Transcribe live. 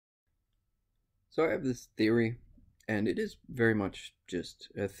So I have this theory, and it is very much just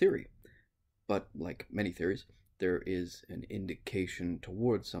a theory. But like many theories, there is an indication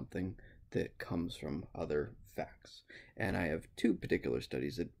towards something that comes from other facts. And I have two particular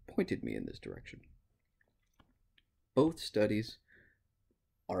studies that pointed me in this direction. Both studies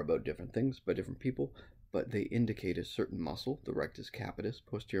are about different things by different people, but they indicate a certain muscle, the rectus capitis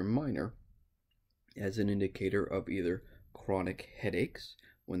posterior minor, as an indicator of either chronic headaches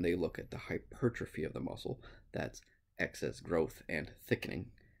when they look at the hypertrophy of the muscle, that's excess growth and thickening,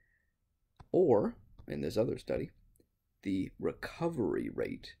 or, in this other study, the recovery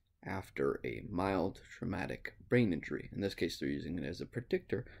rate after a mild traumatic brain injury. In this case, they're using it as a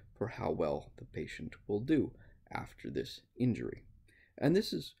predictor for how well the patient will do after this injury. And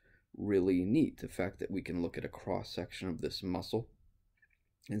this is really neat, the fact that we can look at a cross-section of this muscle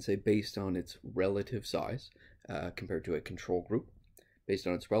and say, based on its relative size compared to a control group, based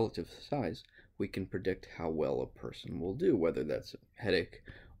on its relative size, we can predict how well a person will do, whether that's a headache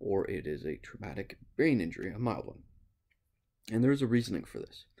or it is a traumatic brain injury, a mild one. And there's a reasoning for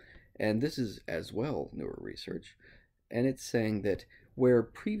this. And this is as well newer research, and it's saying that where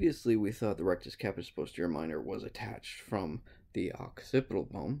previously we thought the rectus capitis posterior minor was attached from the occipital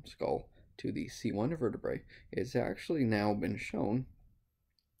bone, skull, to the C1 vertebrae, it's actually now been shown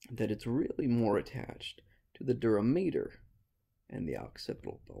that it's really more attached to the dura mater and the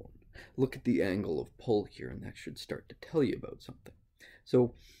occipital bone. Look at the angle of pull here, and that should start to tell you about something.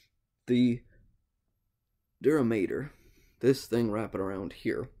 So the dura mater, this thing wrapping around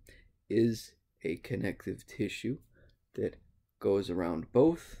here, is a connective tissue that goes around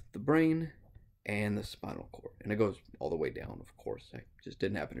both the brain and the spinal cord. And it goes all the way down, of course. I just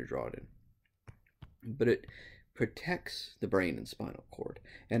didn't happen to draw it in. But it protects the brain and spinal cord,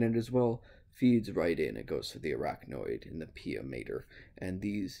 and it as well feeds right in. It goes to the arachnoid and the pia mater, and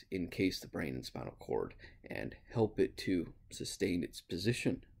these encase the brain and spinal cord and help it to sustain its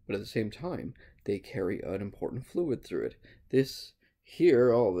position. But at the same time, they carry an important fluid through it. This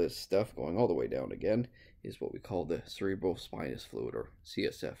here, all this stuff going all the way down again, is what we call the cerebrospinous fluid, or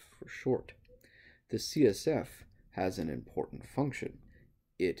CSF for short. The CSF has an important function.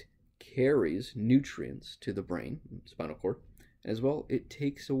 It carries nutrients to the brain and spinal cord. As well, it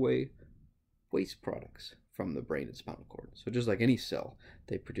takes away waste products from the brain and spinal cord. So just like any cell,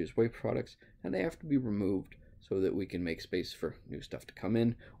 they produce waste products, and they have to be removed so that we can make space for new stuff to come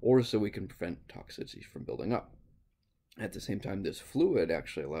in, or so we can prevent toxicity from building up. At the same time, this fluid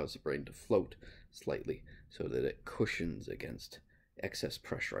actually allows the brain to float slightly so that it cushions against excess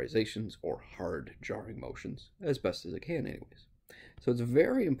pressurizations or hard jarring motions as best as it can anyways. So it's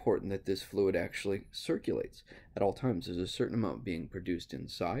very important that this fluid actually circulates at all times. There's a certain amount being produced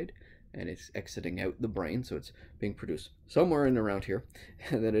inside, and it's exiting out the brain, so it's being produced somewhere in around here,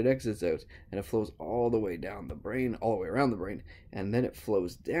 and then it exits out, and it flows all the way down the brain, all the way around the brain, and then it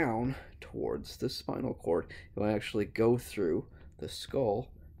flows down towards the spinal cord. It will actually go through the skull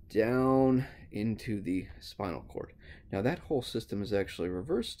down into the spinal cord. Now that whole system is actually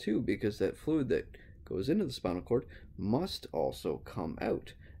reversed too, because that fluid that goes into the spinal cord must also come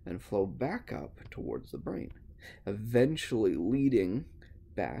out and flow back up towards the brain, eventually leading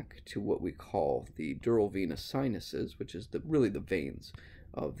back to what we call the dural venous sinuses, which is really the veins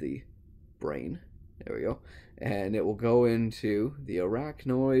of the brain. There we go. And it will go into the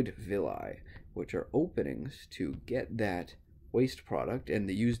arachnoid villi, which are openings to get that waste product and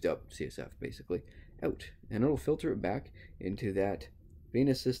the used up CSF basically out. And it'll filter it back into that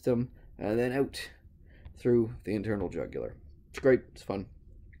venous system and then out through the internal jugular. It's great. It's fun.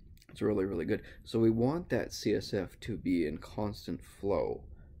 It's really, really good. So we want that CSF to be in constant flow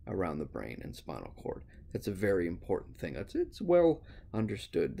around the brain and spinal cord. That's a very important thing. It's well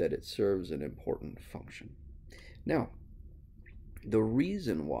understood that it serves an important function. Now, the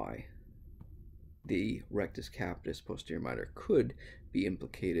reason why the rectus capitis posterior minor could be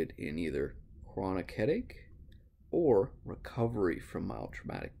implicated in either chronic headache or recovery from mild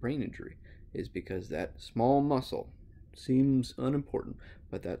traumatic brain injury is because that small muscle seems unimportant,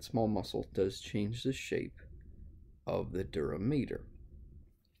 but that small muscle does change the shape of the dura mater.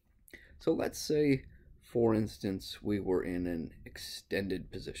 So let's say, for instance, we were in an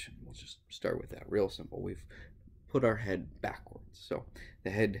extended position. We'll just start with that, real simple. We've put our head backwards. So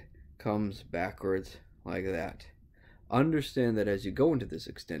the head comes backwards like that. Understand that as you go into this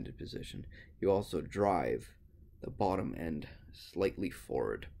extended position, you also drive the bottom end slightly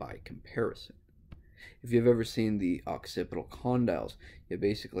forward by comparison. If you've ever seen the occipital condyles, you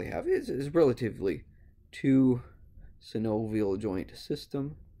basically have is relatively two synovial joint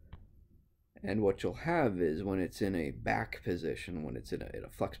system, And what you'll have is when it's in a back position, when it's in a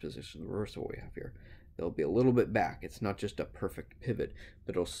flex position, the reverse of what we have here, there'll be a little bit back. It's not just a perfect pivot,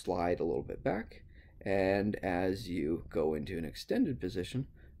 but it'll slide a little bit back. And as you go into an extended position,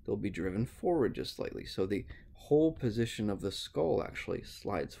 they'll be driven forward just slightly. So the whole position of the skull actually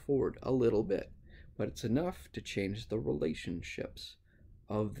slides forward a little bit, but it's enough to change the relationships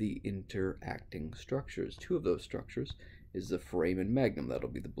of the interacting structures. Two of those structures is the foramen magnum, that'll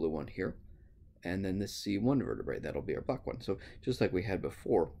be the blue one here, and then the C1 vertebrae, that'll be our black one. So just like we had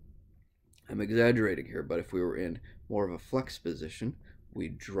before, I'm exaggerating here, but if we were in more of a flex position, we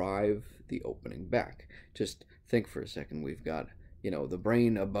drive the opening back. Just think for a second, we've got, the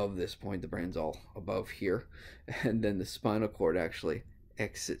brain above this point, the brain's all above here, and then the spinal cord actually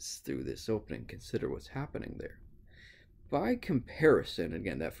exits through this opening. Consider what's happening there. By comparison,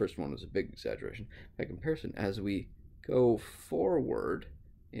 again, that first one was a big exaggeration. By comparison, as we go forward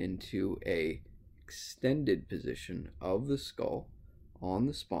into a extended position of the skull on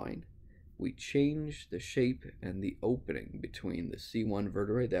the spine, we change the shape and the opening between the C1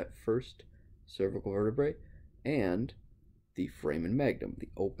 vertebrae, that first cervical vertebrae, and the foramen magnum, the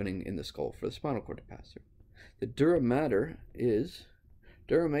opening in the skull for the spinal cord to pass through. The dura mater is,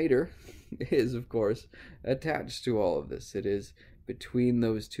 of course, attached to all of this. It is between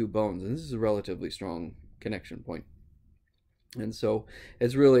those two bones, and this is a relatively strong connection point. And so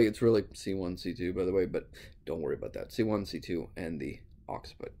it's really C1, C2, by the way, but don't worry about that. C1, C2, and the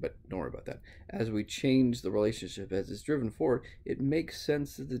occiput, but don't worry about that. As we change the relationship, as it's driven forward, it makes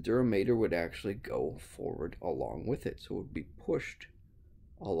sense that the dura mater would actually go forward along with it. So it would be pushed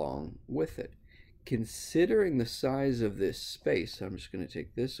along with it. Considering the size of this space, I'm just going to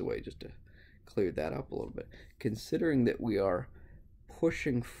take this away just to clear that up a little bit. Considering that we are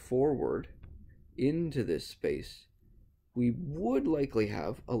pushing forward into this space, we would likely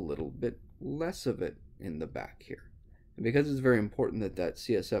have a little bit less of it in the back here. And because it's very important that that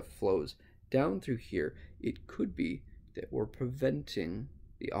CSF flows down through here, it could be that we're preventing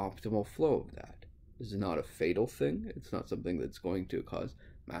the optimal flow of that. This is not a fatal thing. It's not something that's going to cause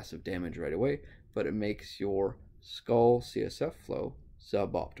massive damage right away, but it makes your skull CSF flow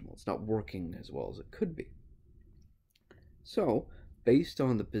suboptimal. It's not working as well as it could be. So, based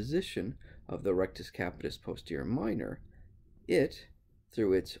on the position of the rectus capitis posterior minor, it,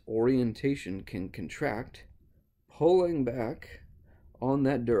 through its orientation, can contract, pulling back on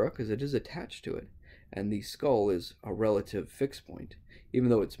that dura, because it is attached to it, and the skull is a relative fixed point. Even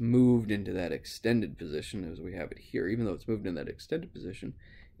though it's moved into that extended position, as we have it here, even though it's moved in that extended position,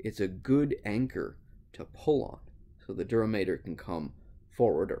 it's a good anchor to pull on. So the dura mater can come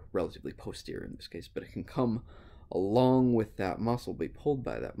forward, or relatively posterior in this case, but it can come along with that muscle, be pulled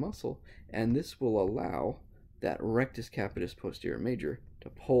by that muscle, and this will allow that rectus capitis posterior major to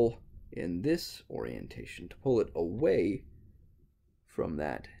pull in this orientation, to pull it away from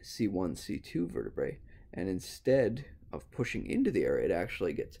that C1, C2 vertebrae, and instead of pushing into the area, it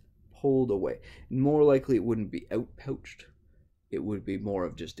actually gets pulled away. More likely it wouldn't be outpouched, it would be more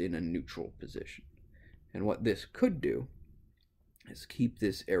of just in a neutral position. And what this could do is keep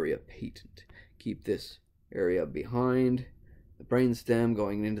this area patent, keep this area behind the brainstem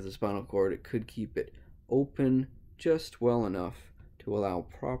going into the spinal cord. It could keep it open just well enough to allow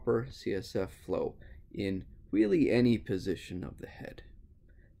proper CSF flow in really any position of the head.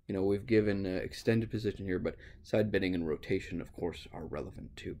 We've given extended position here, but side bending and rotation, of course, are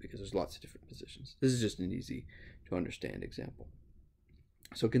relevant too, because there's lots of different positions. This is just an easy to understand example.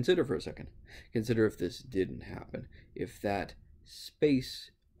 So consider for a second, consider if this didn't happen, if that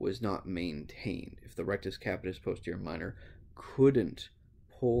space was not maintained, if the rectus capitis posterior minor couldn't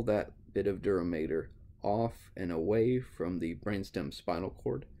pull that bit of dura mater off and away from the brainstem spinal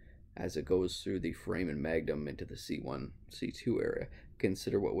cord as it goes through the foramen magnum into the C1, C2 area.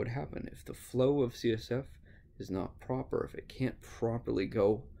 Consider what would happen if the flow of CSF is not proper, if it can't properly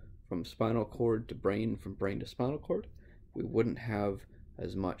go from spinal cord to brain, from brain to spinal cord. We wouldn't have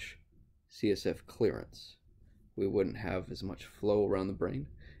as much CSF clearance. We wouldn't have as much flow around the brain,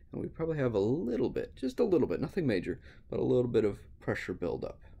 and we'd probably have a little bit, just a little bit, nothing major, but a little bit of pressure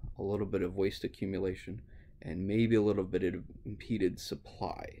buildup, a little bit of waste accumulation, and maybe a little bit of impeded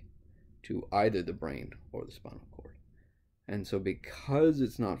supply to either the brain or the spinal cord. And so because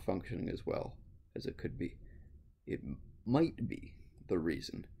it's not functioning as well as it could be, it might be the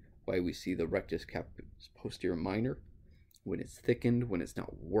reason why we see the rectus capitis posterior minor, when it's thickened, when it's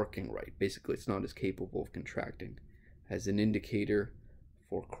not working right. Basically, it's not as capable of contracting, as an indicator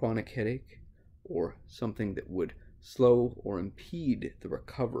for chronic headache or something that would slow or impede the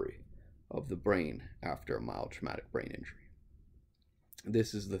recovery of the brain after a mild traumatic brain injury.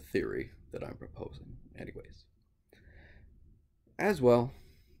 This is the theory that I'm proposing, anyways. As well,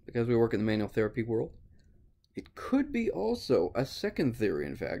 because we work in the manual therapy world, it could be also a second theory,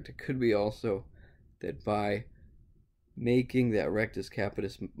 in fact. It could be also that by making that rectus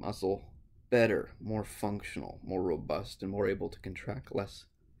capitis muscle better, more functional, more robust, and more able to contract, less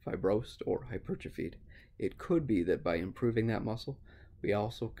fibrosed or hypertrophied, it could be that by improving that muscle, we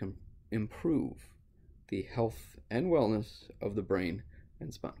also can improve the health and wellness of the brain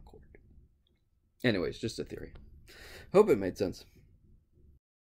and spinal cord. Anyways, just a theory. Hope it made sense.